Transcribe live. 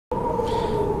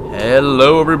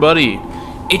Hello everybody,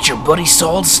 it's your buddy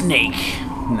Solid Snake.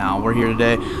 Now we're here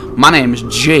today. My name is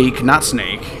Jake, not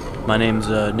Snake. My name's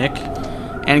Nick.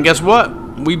 And guess what?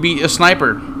 We beat a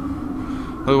sniper.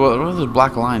 What are those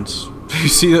black lines? You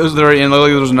see those there? And look,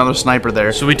 there's another sniper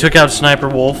there. So we took out Sniper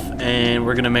Wolf, and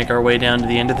we're gonna make our way down to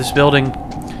the end of this building.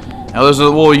 Now there's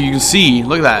a well, you can see.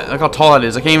 Look at that. Look how tall it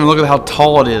is. I can't even look at how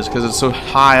tall it is because it's so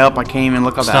high up. I can't even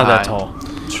look at that. It's not high. that tall.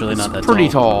 It's really not that pretty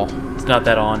tall. tall. It's not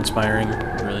that awe-inspiring.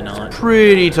 Really not.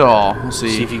 Pretty tall. Let's see.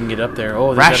 See if you can get up there.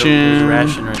 Oh, Ration. There's a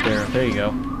ration right there. There you go.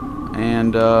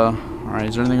 And all right,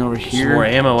 is there anything over here? Some more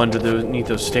ammo underneath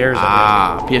those stairs.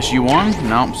 Ah, PSG 1?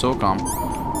 Nope, SOCOM.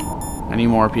 I need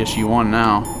more PSG 1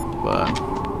 now, but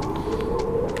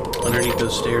Underneath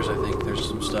those stairs, I think there's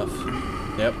some stuff.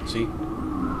 Yep. See?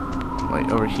 wait,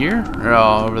 over here? Or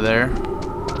over there?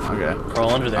 Okay.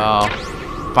 Crawl under there.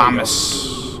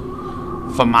 FAMAS.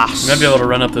 FAMAS. You might be able to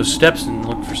run up those steps and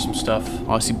look for some stuff.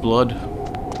 Oh, I see blood.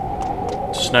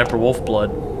 Sniper Wolf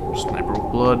blood. Sniper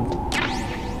with blood.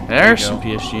 There's some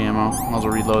PSG ammo. Might as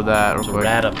well reload that real There's a quick.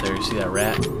 rat up there. You see that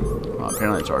rat? Oh,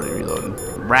 apparently it's already reloaded.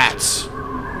 Rats.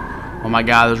 Oh my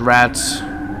god, there's rats.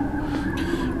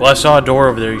 Well, I saw a door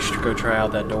over there. You should go try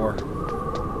out that door.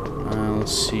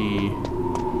 Let's see.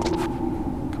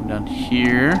 Come down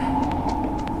here.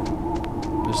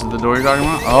 This is the door you're talking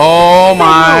about? Oh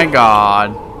my god.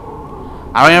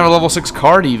 I don't even have a level 6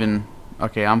 card even.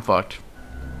 Okay, I'm fucked.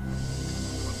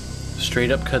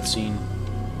 Straight up cutscene.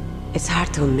 It's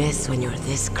hard to miss when you're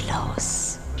this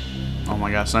close. Oh my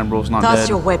god, Sniper Wolf's not Toss dead.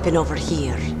 your weapon over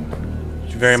here.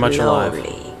 She's very much alive.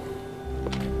 Slowly.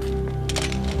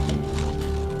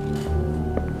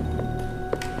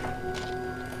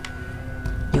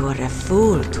 You are a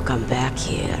fool to come back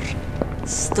here.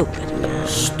 Stupid man.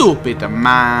 Stupid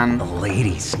man. A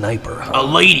lady sniper, huh? A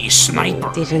lady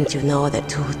sniper. Didn't you know that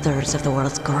 2/3 of the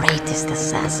world's greatest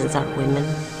assassins are women?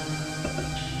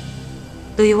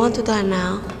 Do you want to die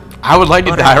now? I would like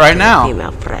to Or die right after a now.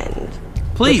 Female friend.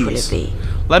 Which will it Please. be?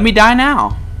 Let me die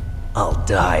now. I'll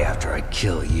die after I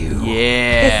kill you.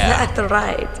 Yeah. Is that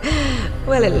right?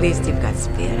 Well, at least you've got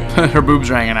spirit. Her boobs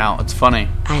are hanging out. It's funny.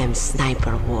 I am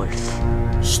Sniper Wolf.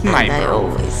 And I Sniper.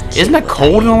 always Isn't kill that what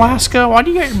cold I in Alaska? Why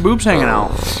do you got your boobs hanging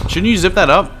out? Shouldn't you zip that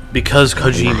up? Because My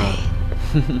Kojima.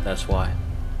 That's why.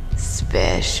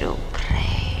 special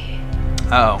prey.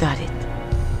 Oh. Got it.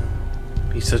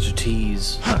 He's such a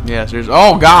tease. Yeah, seriously.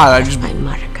 Oh god, My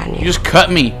mark on you you. just cut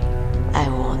me. I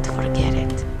won't forget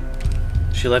it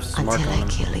She left his mark until on I him.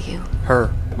 kill you. Her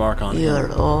mark on him.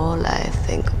 You're all I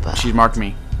think about. She's marked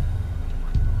me.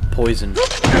 Poison.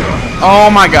 Oh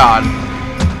my god.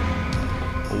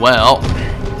 Well.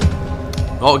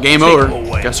 Oh, game over.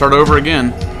 Gotta start over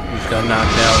again. He's got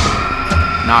knocked out.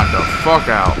 Knocked the fuck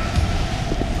out.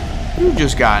 You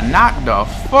just got knocked the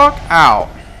fuck out.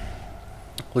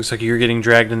 Looks like you're getting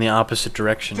dragged in the opposite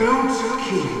direction.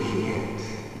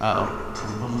 Uh-oh.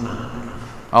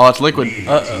 Oh, that's liquid.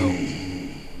 Uh-oh.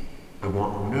 I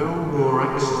want no more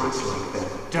accidents like that.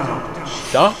 Don't.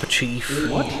 Stop, Chief.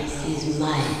 What? This is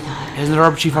my time. Isn't the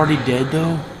Arbor Chief already dead,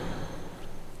 though?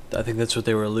 I think that's what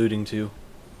they were alluding to.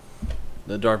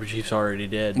 The DARPA Chief's already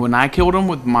dead. When I killed him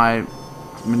with my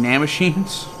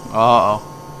nanomachines? Uh-oh.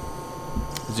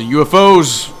 It's the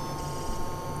UFOs.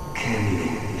 Can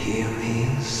you hear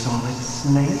me, Solid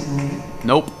Snake?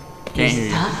 Nope. Can't hear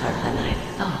It's you. tougher than I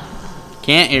thought.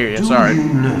 Can't hear you. Do Sorry. you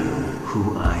know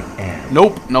who I am?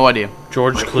 Nope. No idea.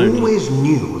 George I Clooney. always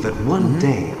knew that one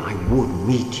day I would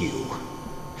meet you.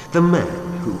 The man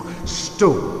who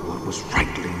stole what was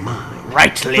rightly mine.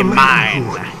 Rightly the man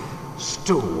mine. who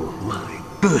stole my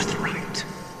birthright.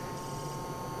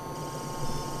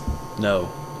 No.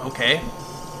 Okay.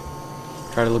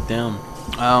 Try to look down.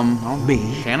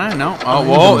 Me? Can I? No. Oh,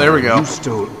 whoa. There we go. You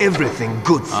stole everything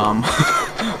good from me.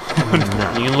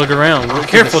 You can look around.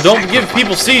 Careful, don't give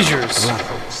people seizures.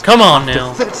 Come on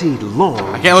now. 30 long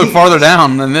I can't look farther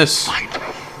down than this.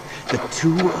 Finally, the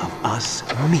two of us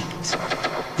meet.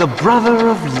 The brother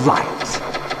of light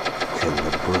and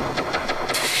the brother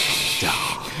of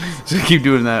dark. Just keep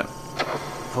doing that.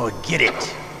 Forget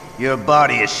it. Your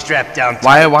body is strapped down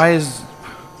tight. Why is...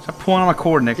 Stop pulling on my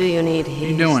cord, Nick. Do you need What are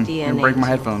his you doing? DNA? You're gonna break my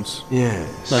headphones.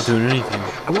 Yes. Not doing anything.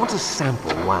 I want a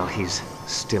sample while he's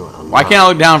still alive. Why can't I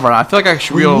look down farther? I feel like I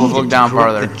should be able to look down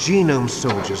farther. The genome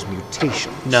soldier's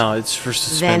mutations. No, it's for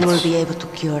suspense. Then we'll be able to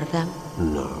cure them.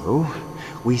 No.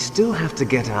 We still have to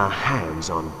get our hands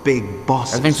on Big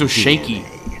Boss's Everything's so shaky.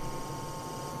 DNA.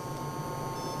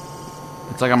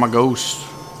 It's like I'm a ghost.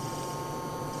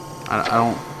 I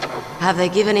don't... Have they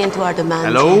given in to our demands?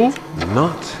 Hello? yet?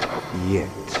 Not yet.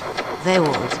 They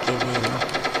won't give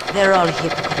in. They're all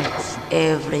hypocrites.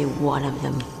 every one of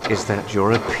them. Is that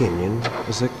your opinion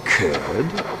as a Kurd?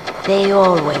 They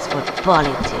always put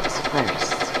politics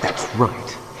first. That's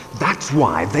right. That's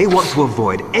why they want to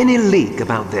avoid any leak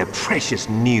about their precious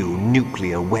new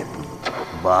nuclear weapon.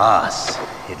 Boss,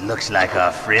 it looks like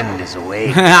our friend is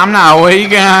awake. I'm not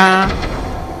awake.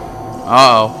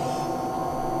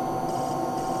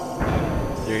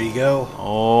 Uh-oh. There you go.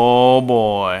 Oh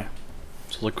boy.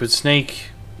 It's Liquid Snake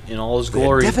in all his There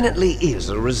glory. definitely is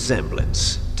a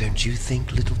resemblance, don't you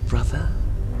think, little brother?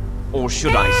 Or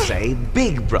should I say,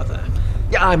 big brother?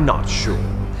 Yeah, I'm not sure.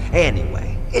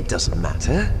 Anyway, it doesn't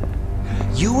matter.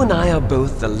 You and I are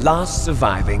both the last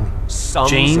surviving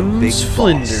sons of Big James Boss.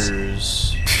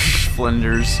 Flinders.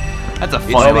 Flinders. That's a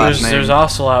Oh, funny last name. there's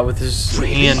Ocelot with his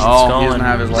hand Oh, gone. he doesn't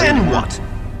have his leg. Then what?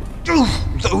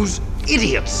 Those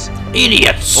idiots!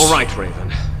 Idiots! All right,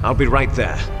 Raven. I'll be right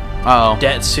there. Uh-oh.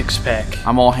 Dat six-pack.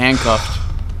 I'm all handcuffed.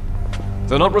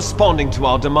 They're not responding to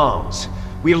our demands.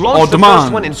 We launched Oh, the demands.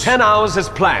 first one in 10 hours as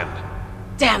planned.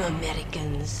 Damn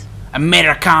Americans.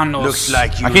 Americanos. Looks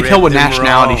like you I can't read tell what them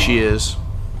nationality wrong. she is.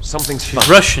 Something's He's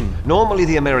funny. Russian. Normally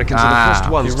the Americans are the first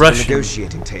ones He's to the Russian.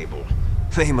 negotiating table.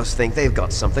 They must think they've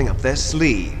got something up their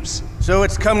sleeves. So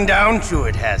it's come down to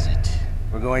it, has it?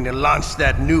 We're going to launch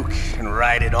that nuke and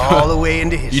ride it all the way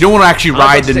into history. You don't want to actually I've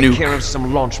ride got the to take nuke. care of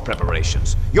some launch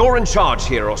preparations. You're in charge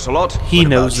here, Ocelot. He What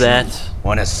knows about that.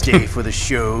 Want to stay for the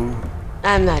show?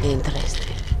 I'm not interested.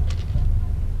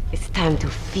 It's time to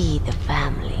feed the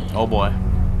family. Oh boy.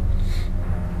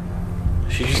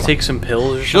 She just takes some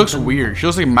pills or She looks something. weird. She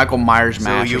looks like Michael Myers So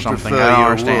mask you or something. prefer I don't your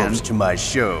understand. wolves to my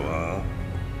show, huh?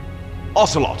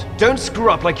 Ocelot, don't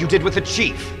screw up like you did with the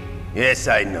chief. Yes,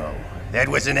 I know. That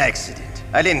was an accident.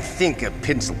 I didn't think a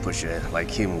pencil pusher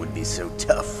like him would be so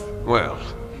tough. Well,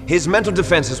 his mental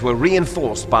defenses were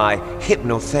reinforced by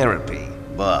hypnotherapy.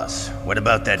 Boss, what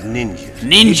about that ninja? He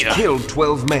Ninja. killed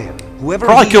 12 men. Whoever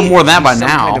Probably he killed more is, than that by he's some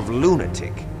now. kind of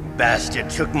lunatic. Bastard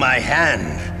took my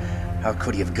hand. How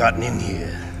could he have gotten in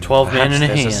here? 12 men in a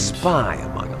Perhaps hand. there's a spy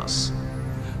among us.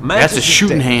 That's Mantis a is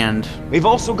shooting dead. hand. We've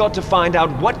also got to find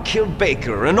out what killed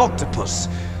Baker, an octopus.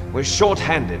 We're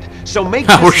short-handed, so make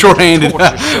We're this short-handed.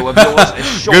 torture show of yours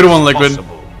as short Good one, as Liquid.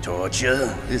 possible.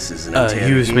 Torture? This is an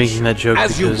He was making that joke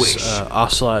As you because wish.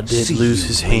 Ocelot did See lose you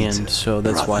his later, hand, so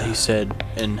that's why he said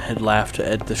and had laughed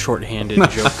at the short-handed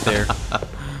joke there.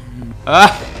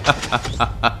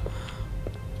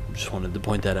 Just wanted to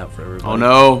point that out for everybody. Oh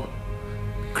no.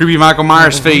 Creepy Michael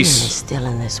Myers The woman is face. still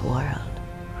in this world.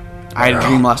 I had a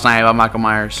dream last night about Michael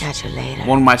Myers. Catch you later.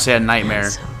 One might say a nightmare.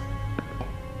 Handsome.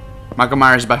 Michael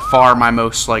Myers is by far my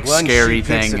most like Once scary she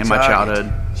picks thing a in my target,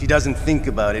 childhood. She doesn't think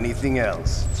about anything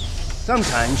else.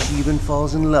 Sometimes she even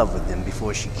falls in love with them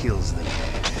before she kills them.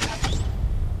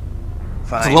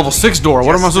 It's a level 6 door.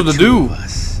 What am I Just the supposed to two do? of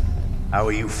us. How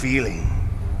are you feeling?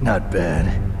 Not bad.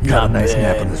 Got Not a nice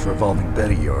nap bad. on this revolving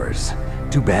bed of yours.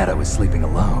 Too bad I was sleeping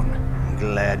alone. I'm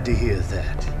glad to hear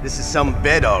that. This is some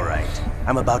bed, all right.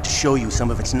 I'm about to show you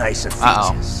some of its nicer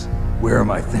Uh-oh. features. Where are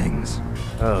my things?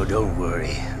 Oh, don't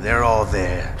worry. They're all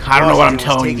there. I don't know what I'm Washington was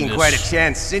telling you taking this. quite a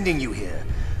chance sending you here.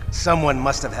 Someone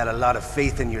must have had a lot of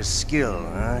faith in your skill,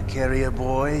 huh, carrier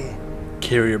boy?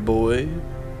 Carrier boy.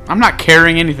 I'm not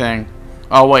carrying anything.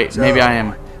 Oh wait, maybe I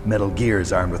am. Metal Gear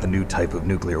is armed with a new type of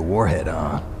nuclear warhead,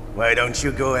 huh? Why don't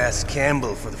you go ask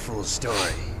Campbell for the full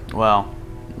story? Well,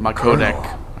 my codec.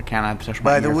 I can't have to touch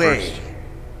my By the ear way, first.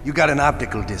 you got an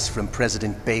optical disc from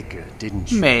President Baker,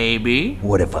 didn't you? Maybe.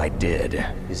 What if I did?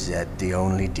 Is that the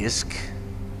only disc?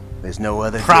 There's no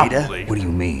other data? Probably. What do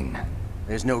you mean?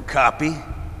 There's no copy?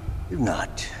 If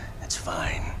not, that's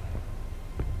fine.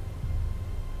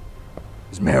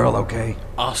 Is Meryl okay?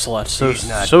 Ocelot, so He's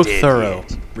not so dead thorough,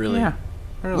 yet. really. Yeah.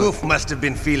 Really. Wolf must have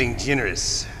been feeling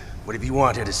generous. What if you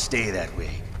want her to stay that way?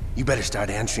 You better start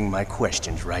answering my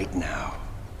questions right now.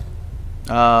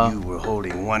 You were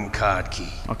holding one card key.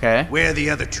 Okay. Where are the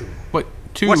other two? What?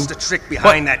 Two? What's the trick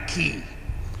behind that key?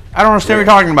 I don't understand what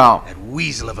you're talking about. That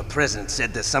weasel of a president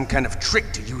said there's some kind of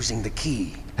trick to using the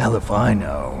key. Hell if I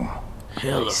know.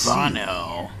 Hell if I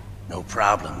know. No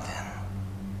problem then.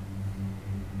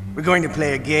 We're going to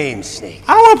play a game, Snake.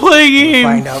 I don't want to play a game.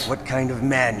 Find out what kind of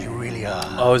man you really are.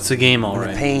 Oh, it's a game, all When the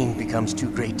right. pain becomes too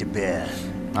great to bear.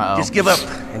 Uh-oh. Just give up,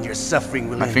 and your suffering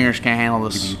will My end. fingers can't handle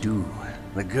If this. you do,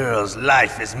 the girl's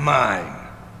life is mine.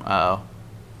 Uh-oh.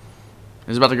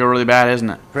 This is about to go really bad, isn't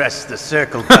it? Press the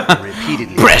circle button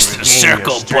repeatedly. Press to the regain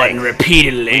circle your strength. button When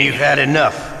repeately. you've had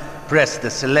enough, press the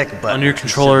select button. On your to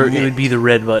controller, it submit. would be the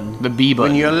red button. The B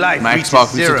button. When your life My reaches Xbox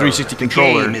it's a zero, 360 the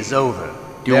controller. game is over.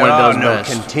 Doing there what it are does no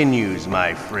best. continues,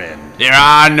 my friend. There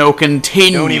are no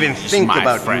continues. Don't even think my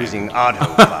about friend. using auto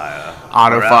fire.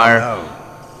 Auto or I'll fire. know.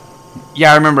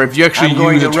 Yeah, I remember. If you actually I'm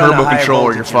going use a to run turbo high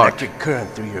controller, you're voltage fucked. electric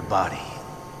current through your body.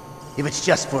 If it's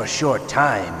just for a short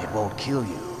time, it won't kill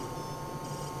you.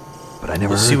 But I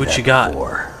never Let's heard see what that you got.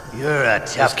 before. You're a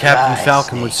As tough Captain guy,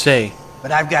 Falcon would Snake. say,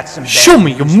 But I've got some bad show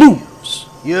me your news. moves.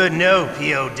 You're no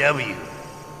POW.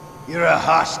 You're a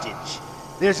hostage.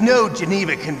 There's no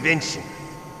Geneva Convention.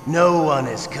 No one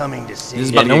is coming to save This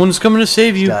is you. Yeah, no one's coming to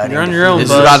save you. Starting You're on to your own,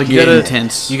 This is bud. about to You get gotta-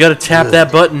 intense. You gotta tap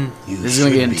that button. You This is gonna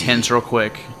get should be. intense real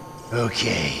quick.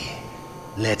 Okay,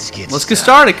 let's get Let's get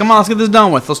started. Come on, let's get this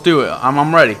done with. Let's do it.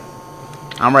 I'm ready.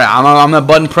 I'm ready. I'm the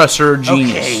button presser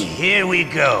genius. Okay, here we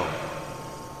go.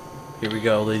 Here we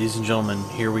go, ladies and gentlemen.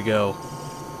 Here we go.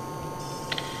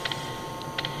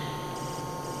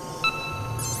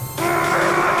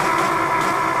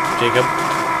 Jacob.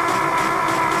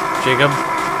 Jacob.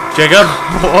 Jacob.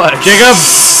 What? Jacob.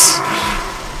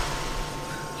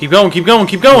 Keep going. Keep going.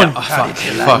 Keep going. Fuck. Did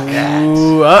you like Fuck. that?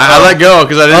 Ooh, I let go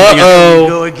because I didn't think Uh-oh.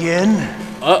 Go again.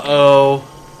 Uh-oh.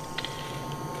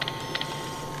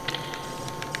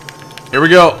 Here we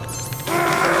go.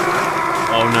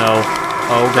 Oh no.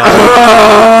 Oh god.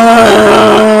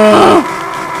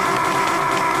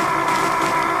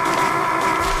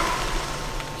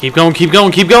 Keep going. Keep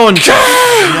going. Keep going.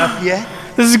 Enough yet?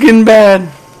 This is getting bad.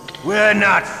 We're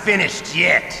not finished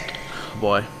yet.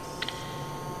 Boy.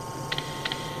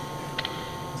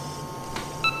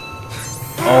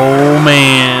 Oh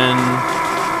man.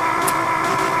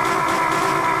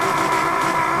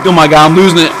 Oh my god, I'm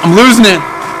losing it. I'm losing it.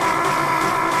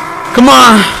 Come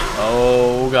on.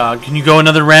 Oh god. Can you go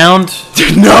another round?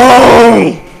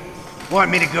 No. Want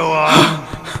me to go on?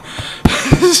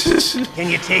 Can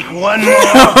you take one more?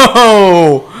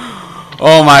 Oh.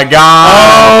 Oh my god.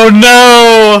 Oh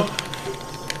no!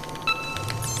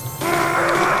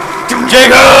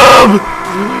 Jacob!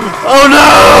 Oh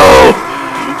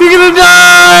no! You're gonna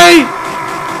die!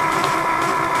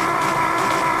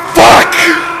 Fuck.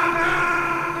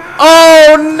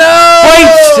 Oh no!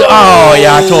 Wait. Oh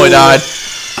yeah, I totally died.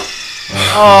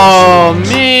 Oh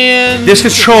man! This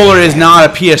controller is not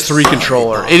a PS3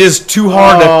 controller. It is too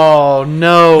hard to. Oh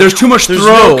no! There's too much There's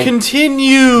throw. no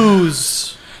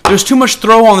continues. There's too much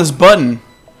throw on this button.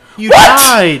 You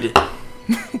died.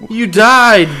 You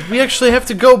died. We actually have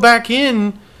to go back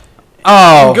in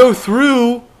Oh. and go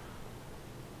through.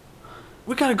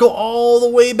 We gotta go all the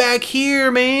way back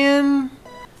here, man.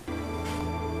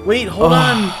 Wait, hold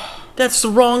on. That's the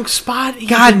wrong spot. Ethan.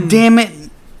 God damn it.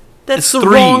 That's the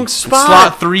Three. wrong It's spot.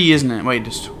 slot 3, isn't it? Wait,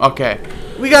 just okay.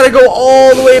 We gotta go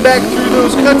all the way back through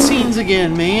those cutscenes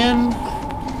again, man.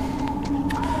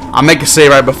 I'll make a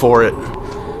save right before it.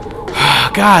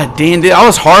 God damn, dude, that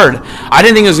was hard. I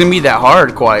didn't think it was gonna be that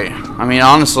hard, quite. I mean,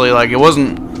 honestly, like it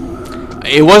wasn't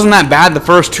that bad the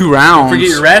first 2 rounds. Forget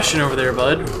your ration over there,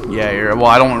 bud. Yeah, well,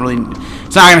 I don't really.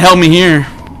 It's not gonna help me here.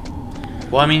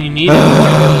 Well, I mean, you need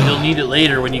it. You'll need it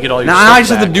later when you get all your Now stuff I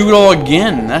just have back. to do it all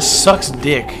again. That sucks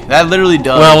dick. That literally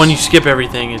does. Well, when you skip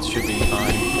everything, it should be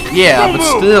fine. Yeah, but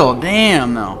still,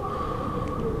 damn though.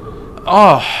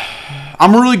 Oh,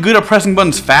 I'm really good at pressing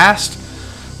buttons fast,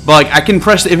 but like I can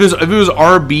press if it was It's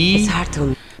RB, hard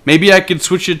to... maybe I could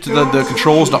switch it to the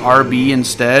controls to RB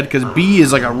instead, because B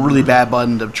is like a really bad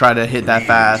button to try to hit that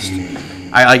fast.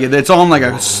 I like it. It's on like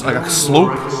a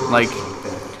slope. Like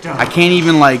I can't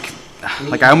even like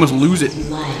I almost lose it.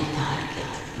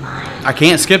 I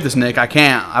can't skip this, Nick. I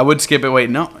can't. I would skip it. Wait,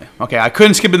 no. Okay, I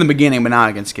couldn't skip it in the beginning, but now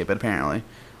I can skip it apparently.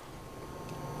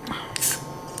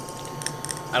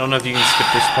 I don't know if you can skip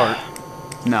this part.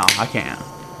 No, I can't.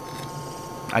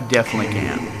 I definitely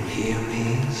can't.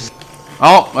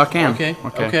 Oh, I can. Okay.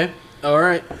 Okay. All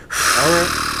right. All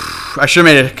right. I should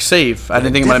have made a save. I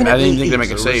didn't think about it. I didn't think to make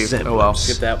a Definitely save. is a Oh well.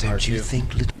 Skip that part Don't you too.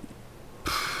 think, little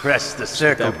Press the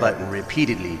circle button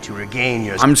repeatedly to regain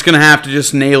your... I'm just gonna have to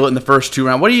just nail it in the first 2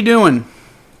 rounds. What are you doing?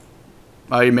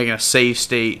 Oh, you're making a save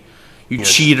state. You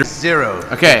cheater. 0.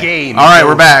 The Okay. game All right, is we're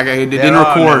over. back. It didn't There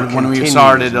are no record when we continues,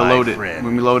 started to my load it. friend.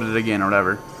 When we loaded it again or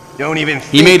whatever. Don't even He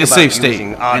think made a about save state,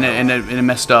 using and auto. it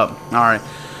messed up. All right.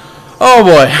 Oh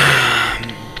boy.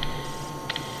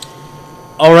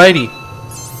 Alrighty.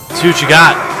 See what you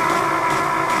got.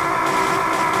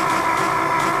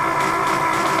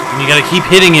 And you gotta keep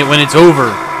hitting it when it's over.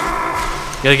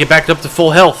 You gotta get back up to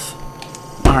full health.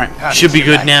 All right. How Should did be you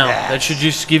good like now. that? That should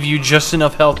just give you just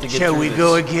enough health to get Shall through we this.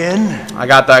 go again? I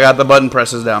got the button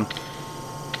presses down.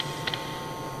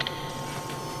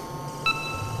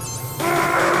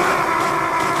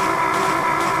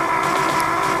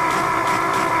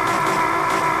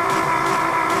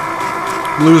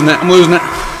 I'm losing it. I'm losing it.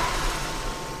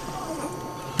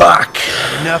 Fuck.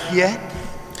 Enough yet?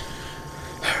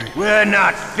 We're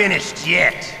not finished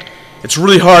yet. It's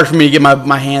really hard for me to get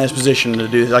my hand in this position to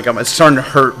do this. Like, it's starting to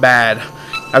hurt bad.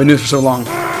 I've been doing this for so long.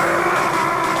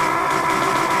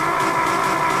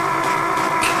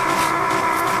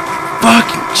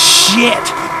 Fucking shit!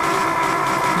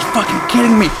 You're fucking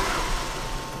kidding me.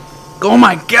 Oh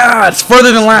my god, it's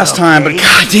further than last time, but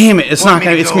god damn it, it's not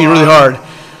gonna, it's gonna be really hard.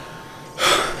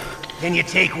 Can you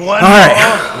take one Alright.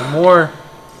 One more.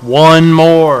 One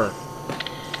more.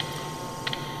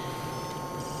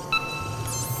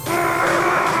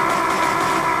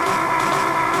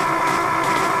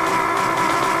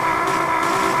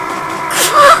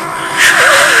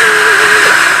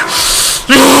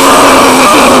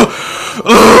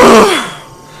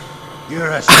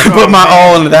 I put my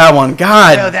all into that one.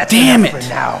 God Well, that's damn enough it. for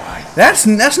now, I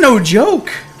think. That's no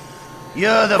joke.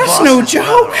 You're the That's boss no of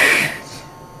joke.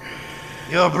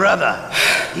 Your brother,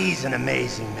 he's an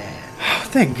amazing man.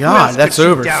 Thank God, that's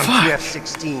over. Down Fuck. two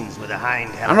F-16s with a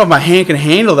hind I don't know if my hand can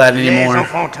handle that Les anymore.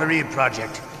 Enfants Terribles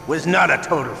project was not a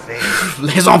total failure.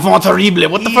 Les enfants terribles.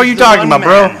 What the fuck are you He's the talking one about,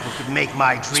 bro? man who could make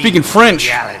my dreams Speaking French.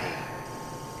 reality.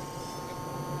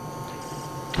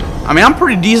 I mean, I'm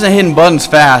pretty decent at hitting buttons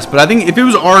fast, but I think if it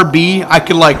was RB, I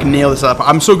could, like, nail this up.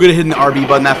 I'm so good at hitting the RB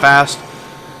button that fast.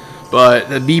 But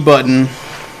the B button,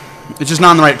 it's just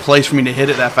not in the right place for me to hit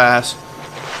it that fast.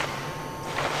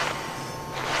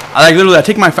 I like literally, I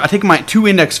take my two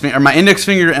index finger, my index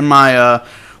finger and my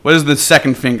what is the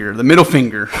second finger, the middle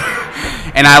finger,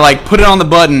 and I like put it on the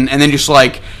button and then just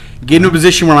like get into a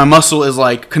position where my muscle is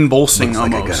like convulsing Looks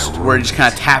like I almost, got a where it just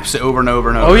kind of taps it over and over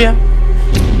and over. Oh yeah.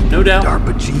 No doubt.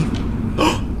 DARPA chief?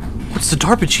 What's the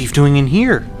DARPA chief doing in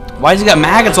here? Why has he got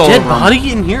maggots all Dead over him?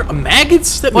 body in here?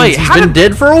 Maggots? That Wait, means he's how been did-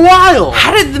 dead for a while.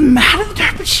 How did the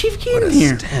DARPA chief get in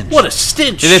here? What a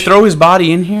stench. Did they throw his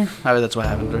body in here? I bet that's what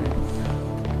happened. Right?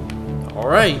 All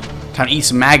right. Time to eat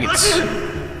some maggots.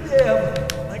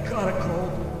 I caught a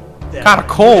cold. Got a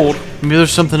cold. Maybe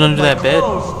there's something under that bed.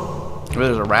 Maybe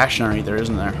there's a ration underneath there,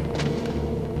 isn't there?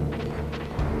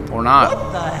 Or not.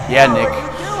 Yeah,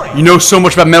 Nick. You know so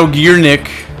much about Metal Gear, Nick.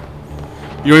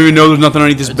 You don't even know there's nothing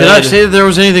underneath this bed. Did I say that there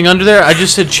was anything under there? I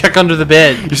just said check under the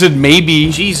bed. You said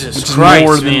maybe. Jesus which is Christ,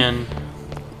 more than- man.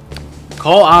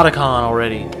 Call Otacon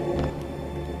already.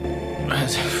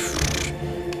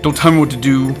 Don't tell me what to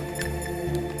do.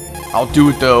 I'll do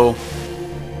it though.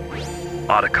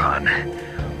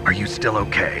 Otacon, are you still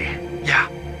okay? Yeah.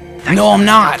 No, I'm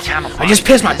not. Camouflage. I just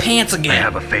pissed my pants I again.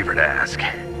 have a favor to ask.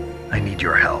 I need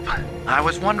your help. I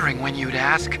was wondering when you'd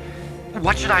ask.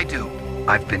 What should I do?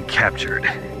 I've been captured.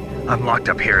 I'm locked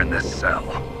up here in this cell.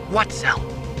 What cell?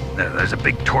 There's a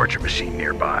big torture machine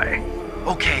nearby.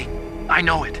 Okay, I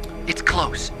know it. It's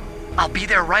close. I'll be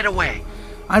there right away.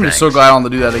 I'm just so glad I don't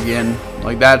have to do that again.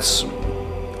 Like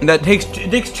it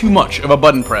takes too much of a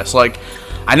button press. Like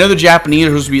I know the Japanese are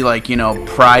supposed to be like, you know,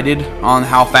 prided on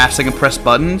how fast they can press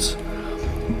buttons,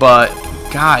 but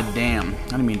god damn, I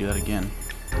didn't mean to do that again.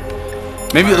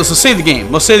 Maybe let's save the game.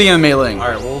 Let's save the game of Melee. All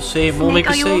right, we'll save. We'll make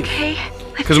a Are you save. okay?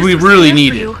 Because we really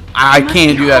need it. I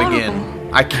can't do that again.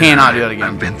 I cannot do that I've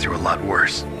again. been through a lot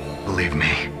worse. Believe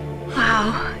me.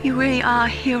 Wow, you really are a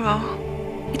hero.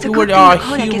 It's a You good really thing are the a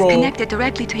codec is hero. connected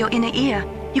directly to your inner ear.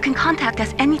 You can contact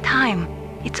us anytime.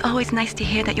 It's always nice to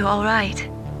hear that you're all right.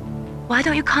 Why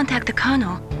don't you contact the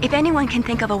Colonel? If anyone can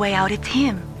think of a way out, it's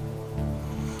him.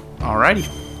 Alrighty.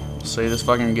 Save this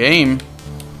fucking game.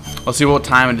 Let's see what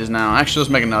time it is now. Actually,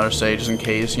 let's make another save just in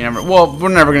case. You never. Well, we're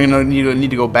never gonna need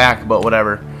to go back, but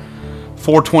whatever.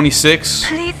 426.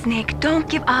 Please, Nick, don't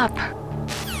give up.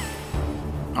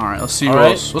 All right, let's see All who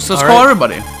right. else. Let's All call right.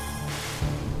 everybody.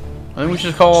 I think we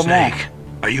should call them all. Snake,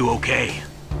 are you okay?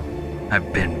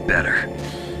 I've been better.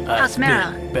 How's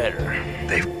Meryl? Better.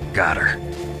 They've got her.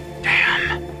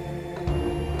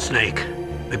 Snake,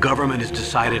 the government has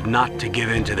decided not to give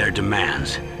in to their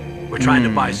demands. We're trying to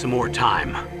buy some more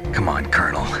time. Come on,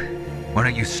 Colonel. Why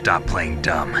don't you stop playing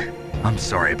dumb? I'm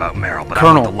sorry about Meryl, but I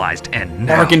Colonel, want the lies to end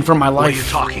now. Bargain for my What are you life.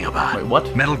 talking about? Wait,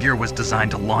 what? Metal Gear was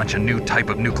designed to launch a new type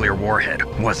of nuclear warhead,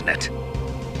 wasn't it?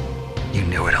 You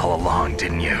knew it all along,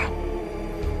 didn't you?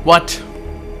 What?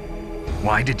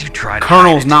 Why did you try to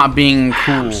Colonel's hide it? not being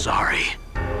I'm cool. sorry.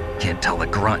 Can't tell the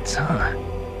grunts, huh?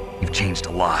 You've changed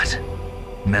a lot.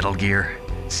 Metal Gear,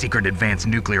 secret advanced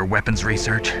nuclear weapons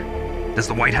research. Does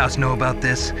the White House know about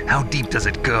this? How deep does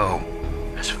it go?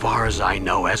 As far as I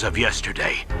know, as of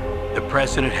yesterday, the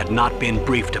president had not been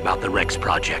briefed about the Rex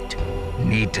project.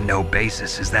 Need to know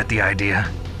basis, is that the idea?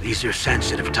 These are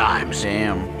sensitive times.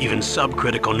 Damn. Even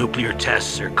subcritical nuclear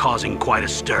tests are causing quite a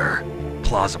stir.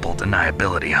 Plausible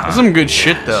deniability, huh? That's some good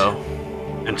shit though.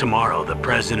 And tomorrow, the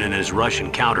president and his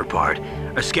Russian counterpart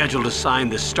are scheduled to sign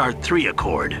the START 3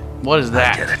 Accord. What is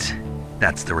I get that? it.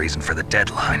 That's the reason for the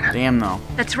deadline. Damn, though.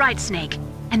 That's right, Snake.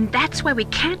 And that's why we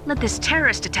can't let this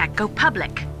terrorist attack go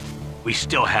public. We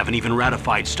still haven't even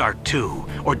ratified START 2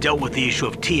 or dealt with the issue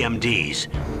of TMDs.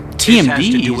 TMDs? This has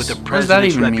to do with the What does that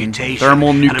president's even mean? reputation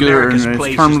Thermal, nuclear, and America's and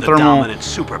place thermal, as the dominant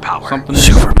superpower. something.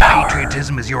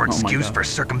 Patriotism is your Oh my excuse God. for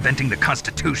circumventing the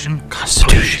Constitution?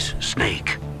 Please,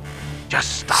 Snake.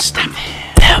 Just stop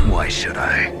them. Why should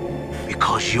I?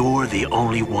 Because you're the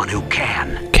only one who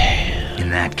can. In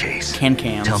that case,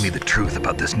 Cans. tell me the truth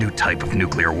about this new type of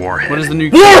nuclear warhead. What is the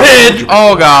nuclear warhead?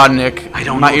 Oh God, Nick. I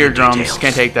don't My know the eardrums. details.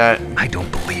 Can't take that. I don't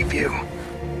believe you.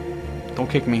 Don't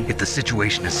kick me. If the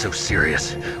situation is so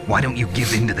serious, why don't you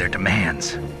give in to their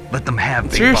demands? Let them have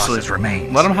Big Seriously, Boss's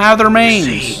remains. let them have their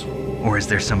remains. Or is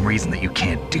there some reason that you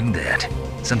can't do that?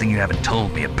 Something you haven't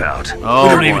told me about. Oh, We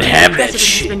don't even boy. have The that president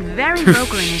shit. has been very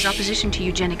vocal in his opposition to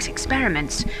eugenics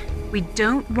experiments. We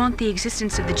don't want the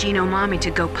existence of the genome army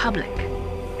to go public.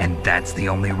 And that's the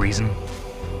only reason?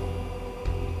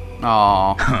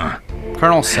 Aw. Huh.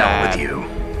 Colonel Hell sad. with you.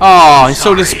 Oh, he's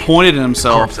so Sorry. disappointed in The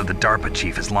himself. corpse of the DARPA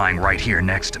chief is lying right here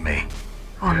next to me.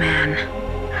 Oh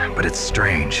man. But it's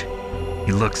strange.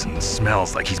 He looks and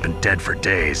smells like he's been dead for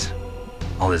days.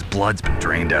 All his blood's been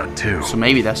drained out too. So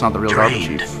maybe that's not the real DARPA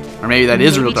Drained. chief. Or maybe that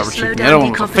is the real Maybe to DARPA slow chief. The down other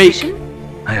one was a fake.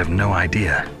 decomposition? I have no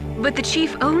idea. But the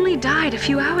chief only died a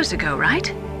few hours ago,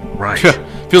 right? Right.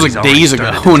 Feels He's like already days ago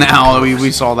started to now that we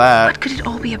decompose. saw that. What could it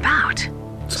all be about?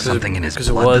 Something in his 'cause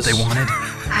it blood was- that they wanted?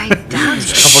 I doubt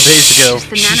it. A couple days ago. Just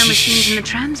the nanomachines in the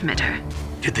transmitter.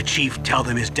 Did the chief tell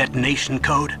them his detonation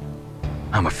code?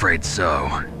 I'm afraid so.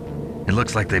 It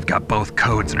looks like they've got both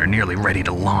codes and are nearly ready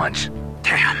to launch.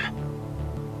 Damn.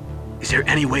 Is there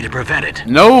any way to prevent it?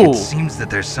 No. It seems that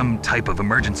there's some type of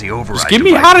emergency override. Just get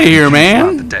me device out of that here, can man.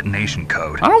 out the detonation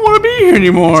code. I don't want to be here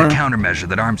anymore. It's a countermeasure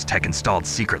that Arms Tech installed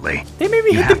secretly. They made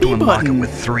me You hit have the to B unlock button. it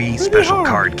with 3 Really special hard.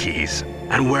 card keys.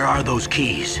 And where are those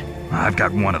keys? I've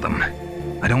got one of them.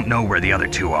 I don't know where the other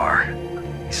 2 are.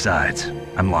 Besides,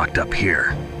 I'm locked up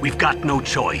here. We've got no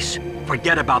choice.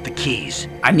 Forget about the keys.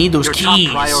 I need those Your keys.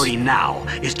 top priority now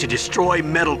is to destroy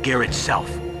Metal Gear itself.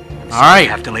 All right.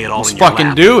 I have to lay it all Let's in your fucking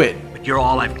lap, do it. But you're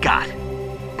all I've got.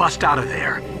 Bust out of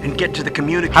there and get to the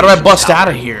communication How do I bust tower. out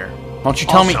of here? Don't you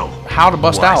tell me Also, how to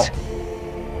bust what? out?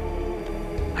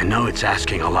 I know it's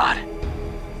asking a lot.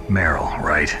 Meryl,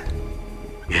 right?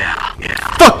 Yeah.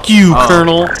 Fuck you, Oh.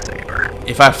 Colonel. Saber.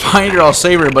 If I find her, I'll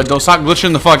save her, but don't stop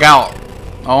glitching the fuck out.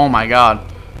 Oh my god.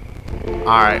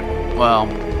 Alright, well.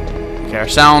 Okay, our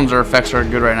sounds or effects are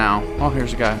good right now. Oh,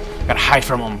 here's a guy. Gotta hide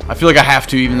from him. I feel like I have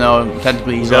to, even though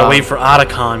technically he's Gotta wait for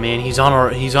Otacon, man. He's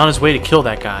on his way to kill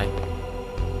that guy.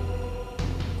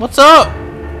 What's up?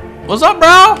 What's up,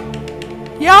 bro?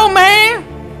 Yo, man.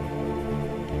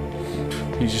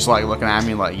 He's just like looking at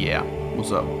me like, yeah.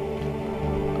 What's up?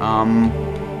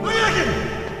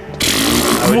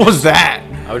 What was that?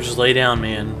 I would just lay down,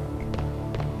 man.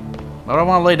 What do I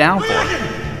want to lay down for?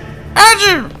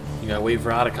 Andrew! You gotta wait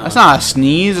for Otacon. That's not a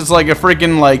sneeze. It's like a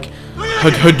freaking like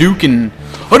Hadouken.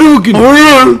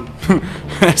 Hadouken.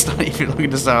 That's not even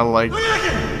looking to sound like. Well,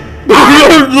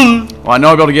 I know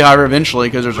I'll be able to get out of here eventually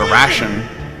because there's a ration.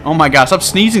 Oh my god! Stop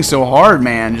sneezing so hard,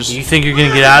 man. Just You think you're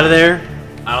gonna get out of there?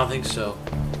 I don't think so.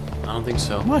 I don't think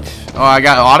so. what? Oh, I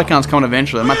got Otacon's coming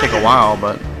eventually. It might take a while,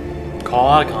 but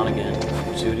Call Otacon again.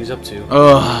 See what he's up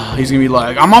to. he's gonna be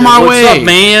like, I'm on my What's way. up,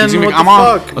 man? He's gonna be, What I'm the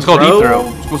on. fuck, Let's call bro? Deep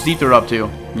Throat. What's Deep Throat up to?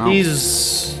 No.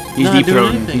 He's not deep doing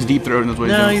throating. anything. He's deep throating. That's what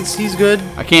No, he's doing. he's good.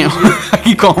 I can't. I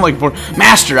keep calling like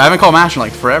Master. I haven't called Master in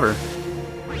like forever.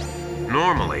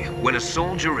 Normally, when a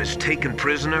soldier is taken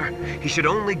prisoner, he should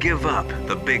only give up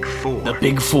the Big Four. The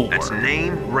Big Four. That's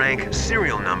name, rank,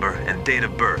 serial number, and date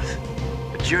of birth.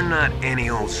 But you're not any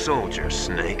old soldier,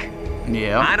 Snake.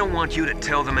 Yeah. I don't want you to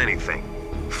tell them anything.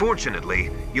 Fortunately,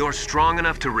 you're strong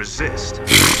enough to resist.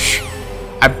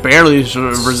 I barely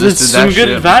resisted It's some that good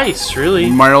shit. advice, really.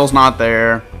 Meryl's not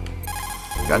there.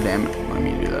 God damn it. Let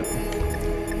me do that.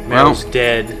 Meryl's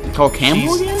dead. Call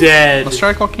Campbell She's again? dead. Let's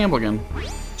try to call Campbell again.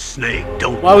 Snake,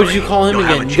 don't Why would worry. you call him You'll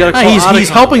have again? a You gotta chance. call He's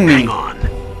Otacon. helping me. Hang on.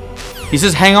 He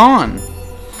says hang on.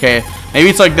 Okay. Maybe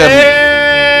it's like the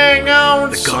Hang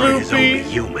on, The guard is only Sloopy.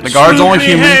 human. the guard's only Sloopy,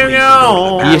 human. hang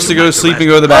on. He has to go to sleep and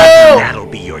go to the bathroom. That'll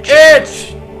be your chance.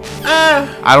 Itch.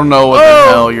 I don't know what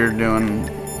the hell you're doing.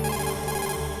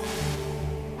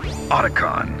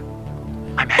 Otacon.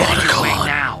 I'm heading your way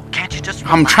now. Can't you just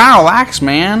I'm relax? trying to relax,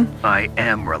 man. I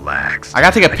am relaxed. I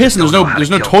gotta take a piss and just don't know how there's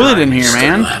to no kill toilet time. in here,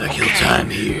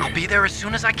 man. I'll be there as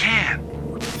soon as I can.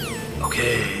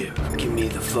 Okay, give me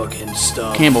the fucking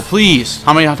stuff. Campbell, please.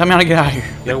 Tell me how to get out of here.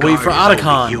 You gotta wait for Guard is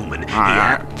only Otacon. human.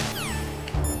 Alright.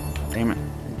 Damn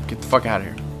it. Get the fuck out of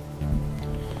here.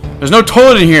 There's no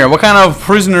toilet in here. What kind of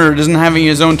prisoner doesn't have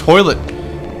his own toilet?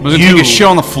 Was it take a shit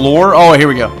on the floor? Oh, here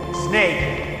we go.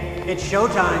 Snake, it's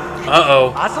showtime. Uh-oh.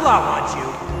 Ocelot wants you.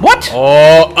 What?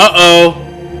 Oh,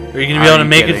 uh-oh. Are you gonna be able to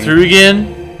make it through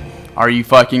again? Are you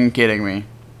fucking kidding me?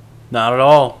 Not at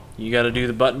all. You gotta do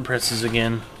the button presses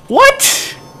again. What?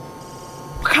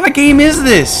 What kind of game is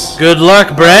this? Good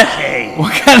luck, Brett. Okay.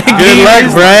 What kind of Good game luck,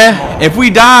 is Brett. If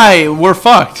we die, we're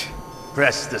fucked.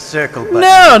 Press the circle button.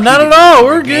 No, not at all.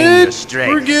 We're Regain your good. strength.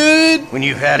 We're good. When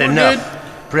you've had We're enough,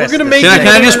 good. press We're gonna the make Can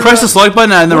I just press the select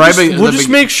button and the right? We'll just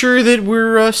make sure that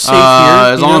we're safe here.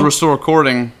 As you long as know? we're still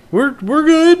recording. We're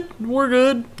good. We're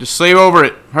good. Just slave over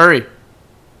it. Hurry.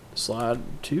 Slide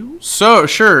 2. So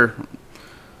sure.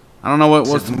 I don't know what's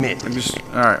Submit.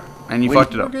 all right, and you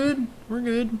fucked it up. We're good. We're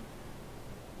good.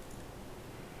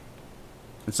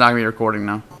 It's not gonna be recording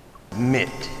now. Submit.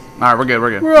 All right, we're good. We're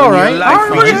good. We're all When right. your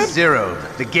life We're reaches good. 0,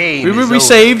 the game is We over.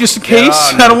 saved just in There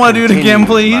case. are I no don't want to do it again,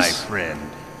 continues, please. my friend.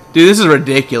 Dude, this is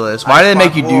ridiculous. Why I did they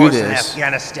make fought you do wars in this?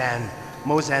 Afghanistan,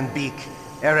 Mozambique,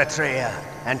 Eritrea,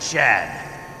 and Chad.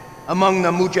 Among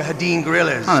the Mujahideen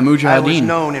guerrillas, Oh, the Mujahideen. I was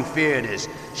known and feared as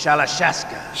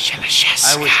Shalashaska.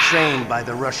 I was trained by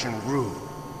the Russian GRU.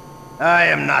 I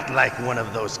am not like one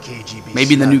of those KGB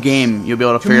Maybe in the new slugs. game you'll be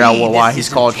able to To figure out me, why this he's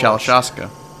isn't called torture. Shalashaska.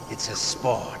 It's a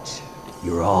sport.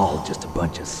 You're all just a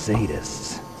bunch of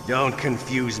sadists. Don't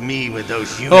confuse me with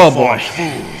those Oh uniformed boy.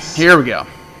 fools. Here we go.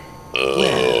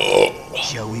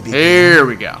 Shall we begin? Here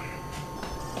we go.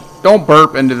 Don't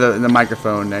burp into the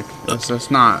microphone, Nick.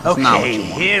 That's not what Okay, you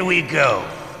want. here we go.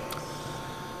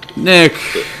 Nick,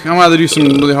 I'm gonna have to do some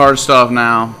really hard stuff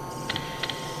now.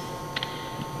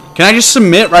 Can I just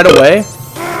submit right away?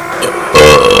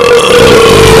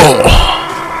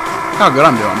 How good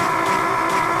I'm doing.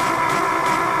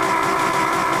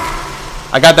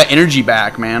 I got that energy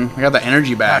back, man. I got that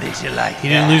energy How back. did you like You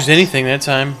didn't lose anything that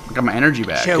time. I got my energy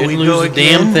back. Shall Didn't we go lose a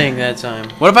damn again? thing that time.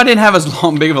 What if I didn't have as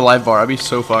big of a life bar? I'd be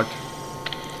so fucked.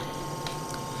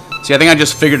 See, I think I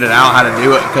just figured it out how to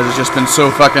do it because it's just been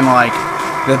so fucking like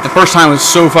that. The first time was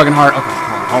so fucking hard. Okay,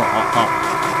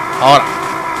 hold on.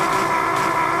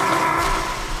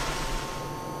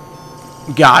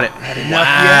 Got it. Had enough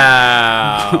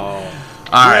Wow.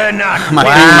 All right. We're not My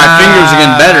fingers are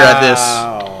getting better at this.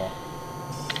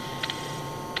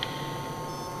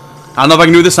 I don't know if I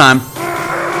can do it this time.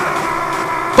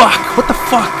 Fuck! What the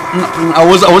fuck? I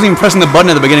wasn't even pressing the button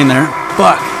at the beginning there.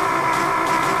 Fuck.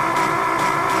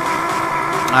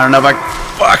 I don't know if I.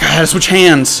 Fuck! I had to switch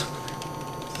hands.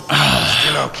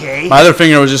 Still okay? My other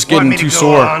finger was just Want getting me to too go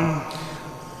sore. on?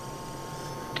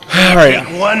 All right.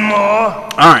 Take one more.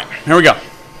 All right. Here we go.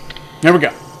 Here we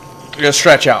go. We gotta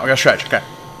stretch out. We gotta stretch. Okay.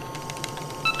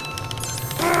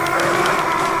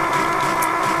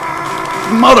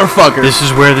 Motherfucker. This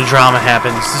is where the drama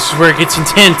happens. This is where it gets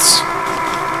intense.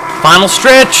 Final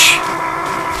stretch.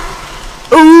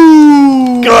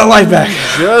 Ooh. Got my life back.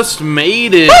 Just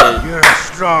made it. You're a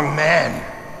strong man.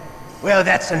 Well,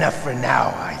 that's enough for now,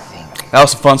 I think. That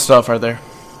was some fun stuff right there.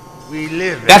 We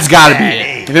live. That's in gotta be bad it.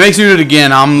 age. If it makes me do it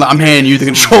again, I'm handing you the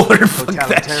controller. Fuck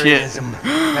that shit. Totalitarianism,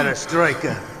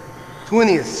 perestroika.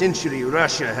 20th century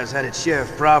Russia has had its share of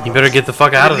problems. You better get the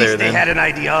fuck out of At there least they then. had an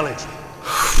ideology.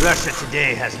 Russia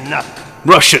today has nothing.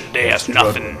 Russia today has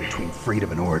Struggle nothing. between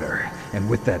freedom and order, and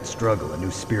with that struggle, a new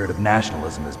spirit of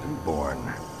nationalism has been born.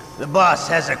 The boss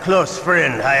has a close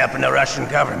friend high up in the Russian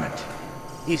government.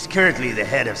 He's currently the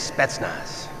head of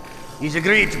Spetsnaz. He's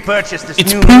agreed to purchase this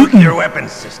It's new Putin. nuclear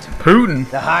weapons system. Putin.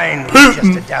 The Hind was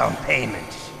just a down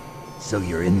payment. So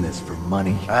you're in this for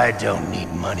money? I don't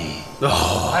need money.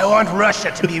 I want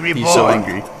Russia to be reborn. He's so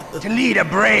angry. To lead a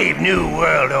brave new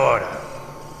world order.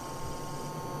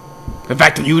 The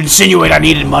fact that you insinuate I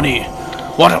needed money.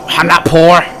 What? I'm not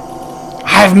poor. I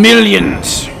have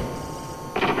millions.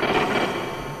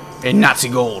 In Nazi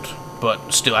gold.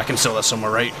 But still, I can sell that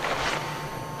somewhere, right?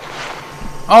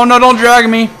 Oh no, don't drag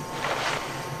me.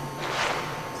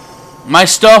 My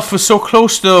stuff was so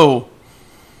close, though.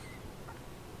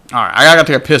 Alright, I gotta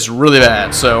take a piss really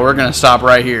bad, so we're gonna stop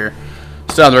right here.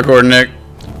 Stop the recording, Nick.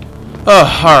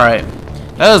 Oh, alright.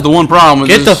 That is the one problem with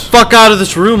Get the this. fuck out of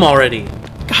this room already.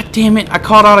 God damn it, I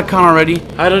called out a con already.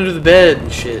 Hide under the bed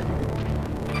and shit.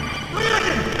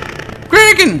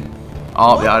 Kraken!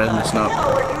 Oh, yeah, I didn't listen up.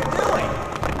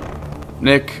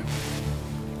 Nick.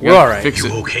 We're alright. Fix You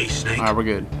it. okay, Snake? Alright, we're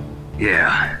good.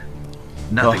 Yeah.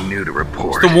 Nothing new to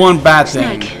report. It's the one bad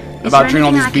thing Snake, is about there drinking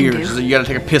all these anything I can beers do? is that you gotta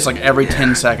take a piss like every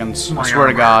 10 seconds. I My swear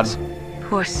to arm God. hurts.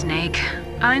 Poor Snake.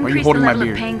 I'll are you increase the holding my level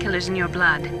of beard? painkillers in your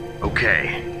blood.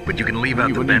 Okay, but you can leave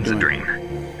out the What are you doing?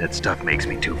 Benzedrine. That stuff makes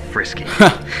me too frisky.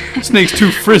 Snake's too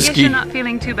I guess frisky. you're not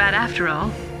feeling too bad after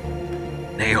all.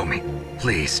 Naomi,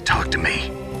 please talk to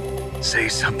me. Say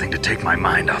something to take my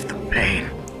mind off the pain.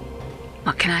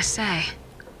 What can I say?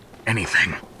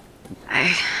 Anything.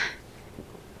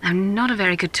 I'm not a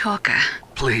very good talker.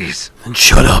 Please. Then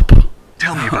shut up.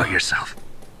 Tell me about yourself.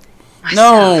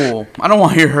 No, I don't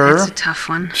want to hear her. That's a tough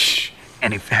one.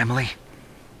 Any family?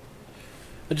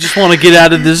 I just want to get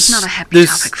out of this. It's not a happy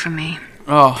topic for me.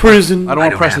 Oh, prison. I don't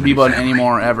want to press the B button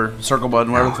anymore, ever. Circle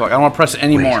button, whatever the fuck. I don't want to press it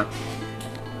anymore.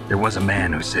 There was a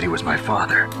man who said he was my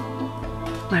father.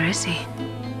 Where is he?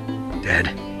 Dead.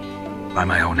 By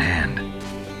my own hand.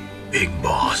 Big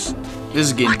Boss. This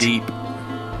is getting deep.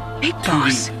 Big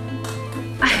Boss?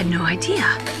 I had no idea.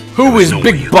 Who is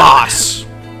Big Boss?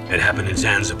 It happened in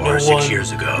Zanzibar 6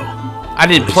 years ago. I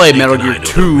didn't play Metal Gear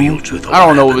 2. I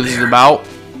don't know what this is about.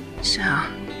 So,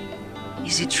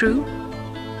 is it true?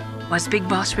 Was Big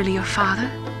Boss really your father?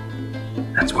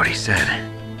 That's what he said.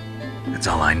 That's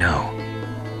all I know.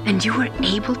 And you were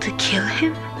able to kill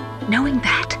him? Knowing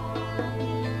that?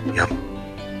 Yep.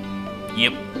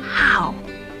 Yep. How?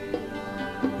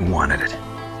 He wanted it.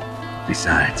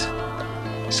 Besides,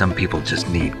 some people just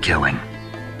need killing.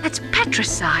 That's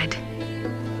patricide.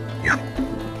 Yep.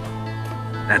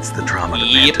 That's the trauma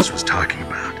that Mantis was talking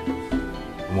about.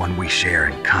 The one we share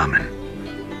in common.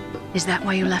 Is that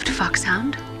why you left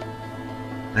Foxhound?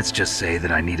 Let's just say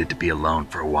that I needed to be alone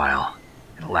for a while,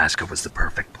 and Alaska was the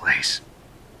perfect place.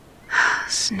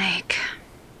 Snake.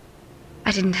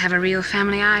 I didn't have a real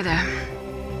family either.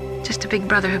 Just a big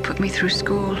brother who put me through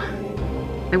school.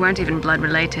 We weren't even blood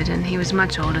related, and he was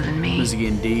much older than me. This is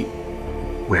getting deep.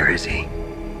 Where is he?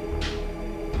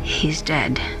 He's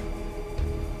dead.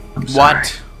 I'm sorry.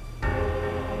 What?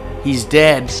 He's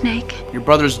dead. Snake. Your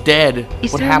brother's dead.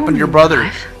 Is What there a happened to your woman brother?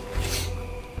 alive?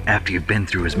 After you've been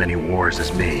through as many wars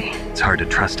as me, it's hard to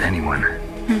trust anyone.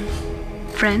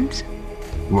 Friends?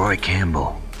 Roy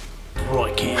Campbell.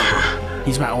 Roy Campbell.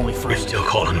 He's my only friend. You're still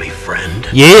calling me friend?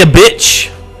 Yeah,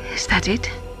 bitch. Is that it?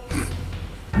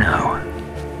 No.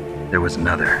 There was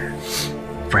another.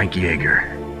 Frank Yeager.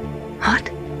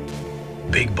 What?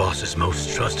 Big Boss's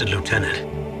most trusted lieutenant,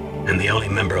 and the only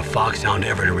member of Foxhound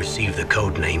ever to receive the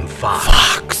code name Fox.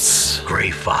 Fox.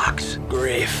 Gray Fox.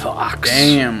 Gray Fox.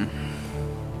 Damn.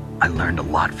 I learned a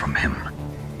lot from him.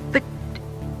 But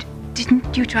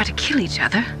didn't you try to kill each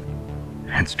other?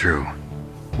 It's true.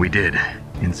 We did,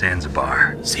 in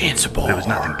Zanzibar. Zanzibar. There was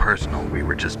nothing personal. We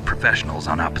were just professionals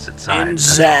on opposite In sides.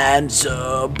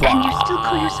 Zanzibar. And you still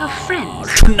call yourself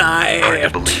friends? Tonight. Hard to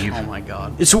believe. Oh my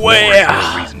god. It's War is where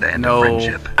no reason to end a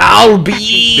friendship. I'll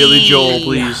be. Billy Joel,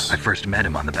 please. I first met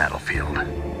him on the battlefield.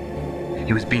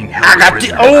 He was being held I a got the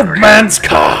prisoner old without man's him,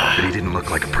 car. but he didn't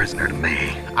look like a prisoner to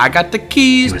me. I got the He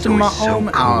keys was to my always so home.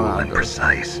 cool and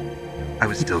precise. I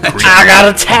was still green. I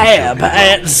got a tab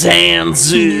at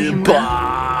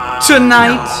Zanzibar.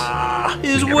 Tonight We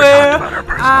is never where talked about our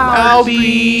personal I'll lives.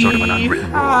 be. Sort of an unwritten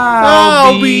rule.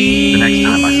 I'll The be. next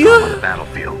time I saw him on the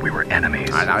battlefield, we were enemies.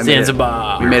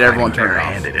 Zanzibar. We made everyone turn it off.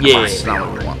 Barehanded in Yeah. a It's not what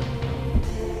field. we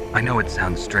want. I know it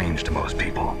sounds strange to most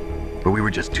people, but we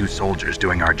were just two soldiers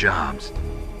doing our jobs.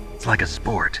 It's like a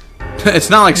sport. It's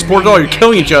not like sport at all. You're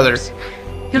killing each other.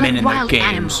 You're Men like in their wild games.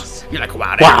 animals. You're like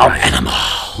wild Wild animals. animal.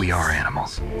 We are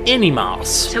animals. Animals.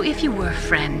 So if you were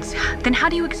friends, then how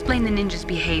do you explain the ninja's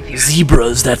behavior?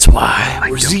 Zebras, that's why. I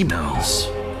We're don't zebras.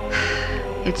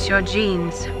 It's your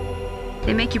genes.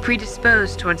 They make you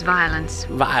predisposed towards violence.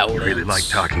 Violence. You really like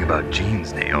talking about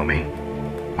genes, Naomi.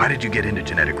 Why did you get into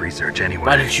genetic research anyway?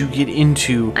 Why did you get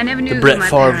into I never knew the who Brett my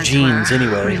Favre parents genes were,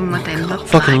 anyway? or even what they looked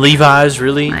Fucking like. Levi's,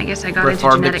 really? I guess I got Brett into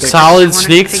Favre genetics. did because I Solid wanted to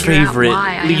Snake's figure out favorite, why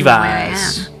I am the way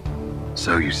Levi's.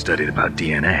 So you studied about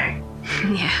DNA. I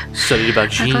am. Yeah. Studied about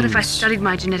genes. I thought if I studied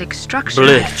my genetic structure,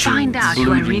 Blech I'd find genes. out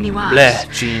who I really was.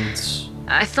 Blech genes.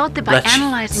 I thought that by Blech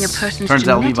analyzing a genes. person's Turns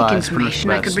out genetic Levi's pretty much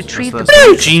information, I best. could retrieve the That's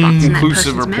blind the spots in that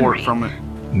Inclusive person's report memory. from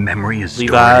it. Memory is stored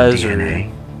Levi's in or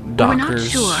DNA. We're not Dockers.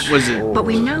 sure, Was it? but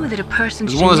we know that a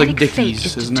person's There's one that's like genetic fate Dickies,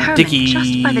 is isn't it? determined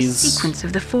just by the Dickies. sequence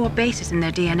of the 4 bases in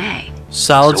their DNA.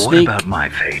 Solid So what Snake. about my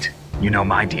fate? You know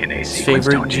my DNA sequence,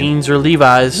 Favorite don't you? jeans or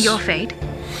Levi's? Your fate?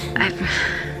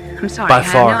 I'm sorry, By I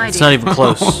had far. no It's idea. not even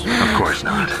close. Of course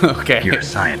not. Okay. You're a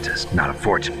scientist, not a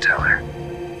fortune teller.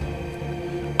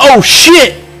 Oh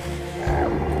shit!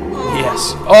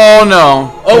 Yes. Oh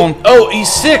no. Oh,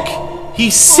 he's sick!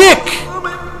 He's sick!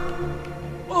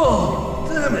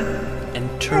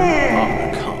 Enter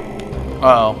Omnicom. Uh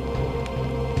oh.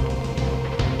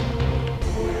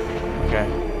 Okay.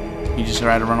 He just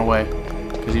tried to run away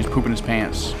because he was pooping his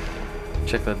pants.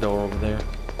 Check that door over there.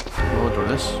 Roll the door.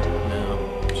 This.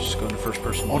 No, just go into first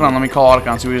person. Hold on. Let me call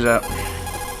Otacon. See where he's at.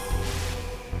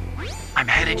 I'm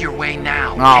headed headed your way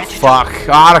now. Oh, fuck.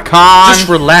 Otacon! Just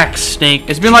relax, Snake.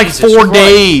 It's been like Jesus 4 Christ.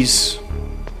 days.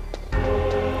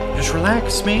 Just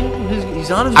relax, man.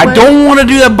 He's on his way. I don't want to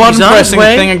do that button He's on his pressing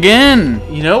way. thing again.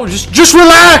 You know, just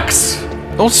relax.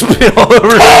 Don't spit all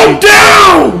over Calm me.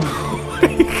 down!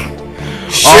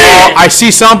 Oh, I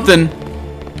see something.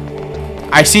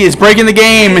 I see it's breaking the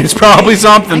game. It's probably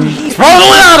something. It's probably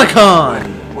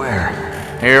Otacon.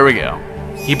 Where? Here we go.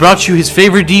 He brought you his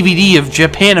favorite DVD of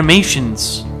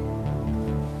Japanimations.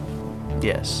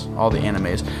 Yes, all the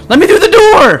animes. Let me through the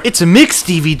door! It's a mixed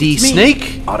DVD,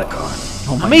 Snake. Otacon.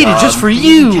 Oh I made it just for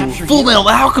you. Full Metal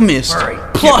Alchemist. Hurry,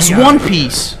 Plus get me One out of here.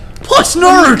 Piece. Plus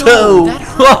Naruto.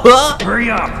 Hurry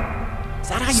up! Is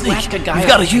that how you ask a guy? You've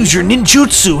got to use your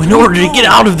ninjutsu in order to get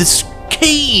out of this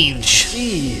cage.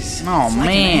 Jeez. Oh, it's like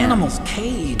man. an animal's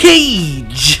cage.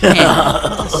 Cage.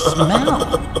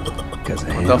 Smell.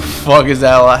 What the fuck is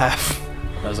that laugh?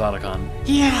 That was Otacon.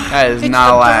 Yeah. That is it's not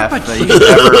a the laugh garbage that you chute. could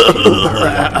ever.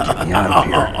 Hurry up and get me out of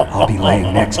here. I'll be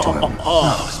laying next to him.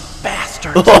 Those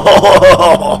bastards.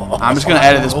 I'm just gonna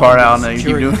edit this part out and then you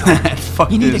keep doing that.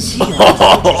 Fuck You need a this. key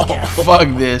on this. Fuck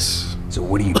this. So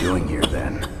what are you doing here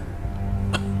then?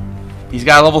 He's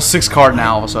got a level 6 card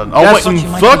now all of a sudden. Oh Got wait, some You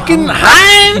might be fucking hungry.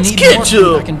 Heinz You need more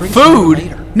food. I ketchup. can bring some food?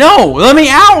 later. No, let me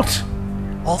out!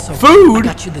 Also, Food? I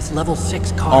got you this level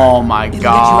 6 card. Oh my It'll get you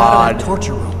out of God. that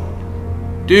torture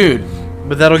room. Dude,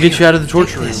 But that'll get you out of the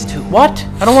torture Take room. this too. what?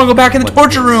 I don't want to go back in the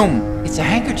torture room. It's a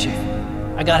handkerchief.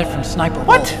 I got it from Sniper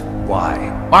What? Wolf. Why?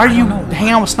 Why are you know.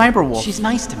 hanging out with Sniper Wolf? She's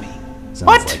nice to me. Sounds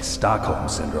What? like Stockholm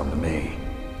Syndrome to me.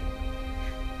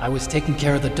 I was taking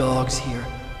care of the dogs here.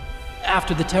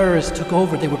 After the terrorists took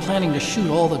over, they were planning to shoot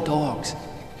all the dogs.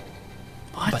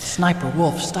 What? But Sniper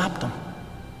Wolf stopped them.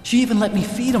 She even let me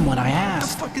feed them when I What the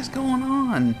asked. fuck is going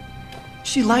on?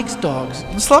 She likes dogs.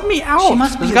 Just let me out. She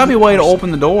must be There's a gotta be a good way to person.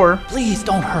 open the door. Please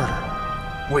don't hurt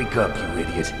her. Wake up, you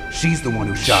idiot. She's the one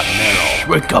who shot Meryl.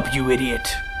 Wake up, you idiot.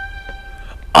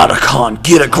 Otacon,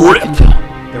 get a grip.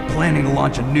 They're planning to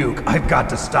launch a nuke. I've got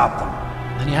to stop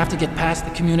them. Then you have to get past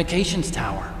the communications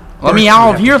tower. Let me First, you out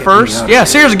have of to here get me first. out of Yeah, here.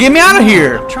 seriously, get me out of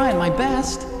here. I'm trying my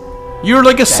best. You're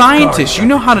like a That scientist. guard You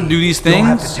know how to do these You'll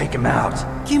have to things. take him out.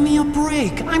 Give me a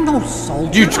break. I'm no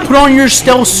soldier. Dude, I put on your can't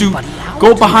stealth take suit, anybody out.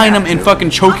 go behind him, and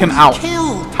fucking choke him out.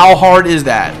 Killed. How hard is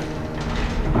that?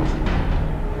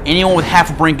 Anyone with half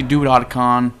a brain could do it,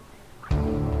 Otacon.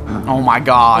 Oh my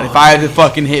god, if I had to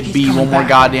fucking hit B one more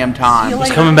goddamn time.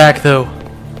 He's Coming back though.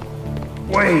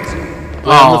 Wait!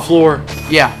 Lay on the floor.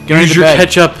 Yeah, get Use under your the bed.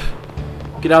 ketchup.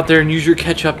 Get out there and use your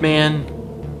ketchup, man.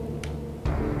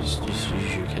 Just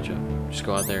use your ketchup. Just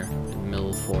go out there in the middle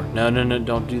of the floor. No,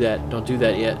 don't do that. Don't do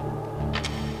that yet.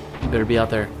 You better be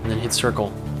out there and then hit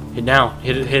circle. Hit now.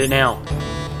 Hit it now.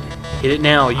 Hit it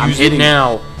now. Use it hitting.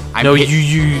 now. I'm No, hit-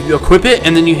 you equip it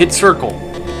and then you hit circle.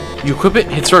 You equip it,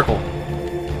 hit circle.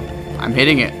 I'm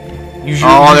hitting it. Use your,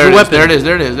 Oh, use there your it is. weapon. There it is.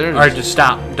 There it is. There it is. Alright, just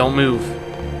stop. Don't move.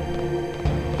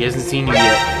 He hasn't seen you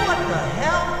yet. What the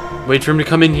hell? Wait for him to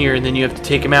come in here and then you have to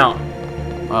take him out.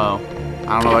 Oh,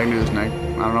 I don't know if I can do this, Nick.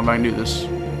 I don't know if I can do this.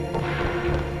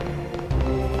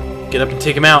 Get up and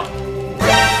take him out.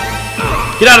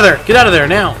 Get out of there! Get out of there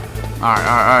now!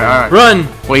 Alright. Run!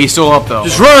 Wait, he's still up though.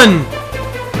 Just run!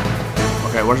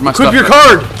 Okay, where's my Equip stuff? your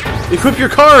card! Equip your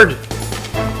card!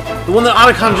 The one that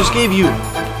Otacon just gave you.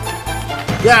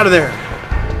 Get out of there!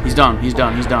 He's done. He's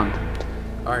done. He's done.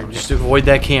 Alright, just avoid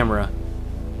that camera.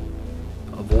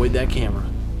 Avoid that camera.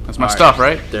 That's my Alright, stuff,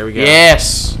 right? there we go.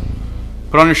 Yes.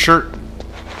 Put on your shirt.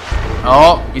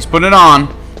 Oh, he's putting it on.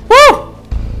 Woo!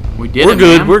 We did We're it,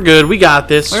 good, man. we're good, we got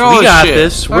this. Look at all We this got shit.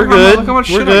 this. Look We're how- good. Look how much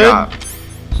We're shit good. I got.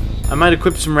 I might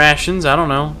equip some rations, I don't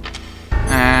know.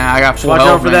 I got full Watch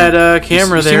health, out for man. that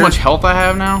camera you see there. how much health I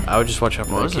have now? I would just watch out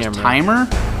for What that is this, camera. timer?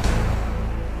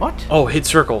 What? Oh, hit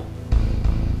circle.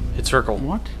 Hit circle.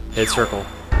 What? Hit circle.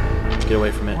 Get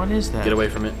away from it. What is that? Get away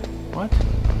from it. What?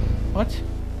 What? Is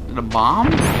it a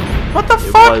bomb? What the It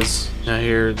fuck? was. Now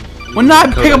here. When did I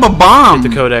the pick up codec. a bomb? Hit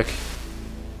the codec.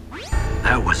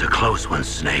 That was a close one,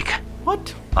 Snake.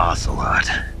 What? Ocelot.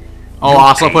 Oh,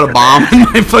 Ocelot put a bomb in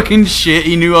my fucking shit.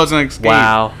 He knew I was gonna escape.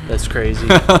 Wow, that's crazy.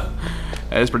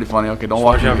 That is pretty funny. Okay, don't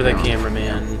Watch walk out for that around. camera,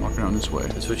 man. Walk around this way.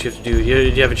 That's what you have to do. Do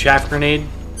you have a chaff grenade?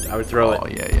 I would throw Oh,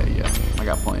 it. yeah. I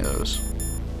got plenty of those.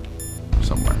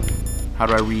 Somewhere. How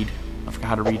do I read? I forgot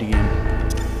how to read again.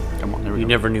 Come on, there we You go.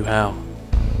 never knew how.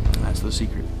 That's the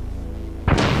secret.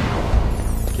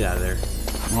 Get out of there.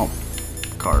 Oh,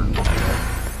 card.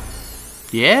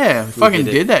 Yeah, we fucking did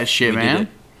it. did that shit, We did man.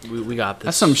 it. We got this.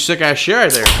 That's some sick ass shit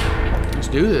right there. Let's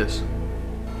do this.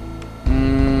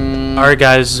 All right,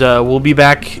 guys. We'll be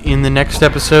back in the next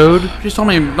episode. Just don't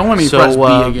let me press B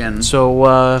again. So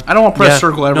I don't want to press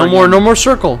circle ever again. No more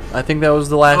circle. I think that was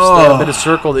the last bit of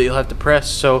circle that you'll have to press.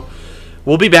 So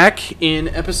we'll be back in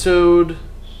episode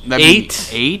 8.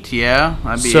 8, yeah.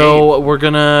 That'd be so 8. We're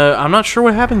gonna. I'm not sure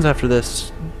what happens after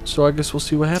this. So I guess we'll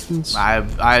see what happens. I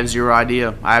have zero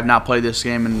idea. I have not played this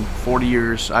game in 40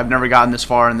 years. I've never gotten this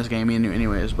far in this game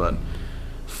anyways, but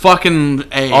fucking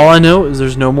A. All I know is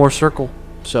there's no more circle.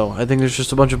 So I think there's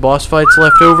just a bunch of boss fights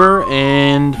left over,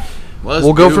 and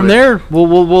we'll go from there.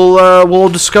 We'll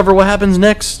discover what happens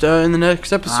next in the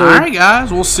next episode. All right,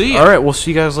 guys. We'll see you. All right, we'll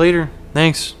see you guys later.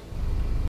 Thanks.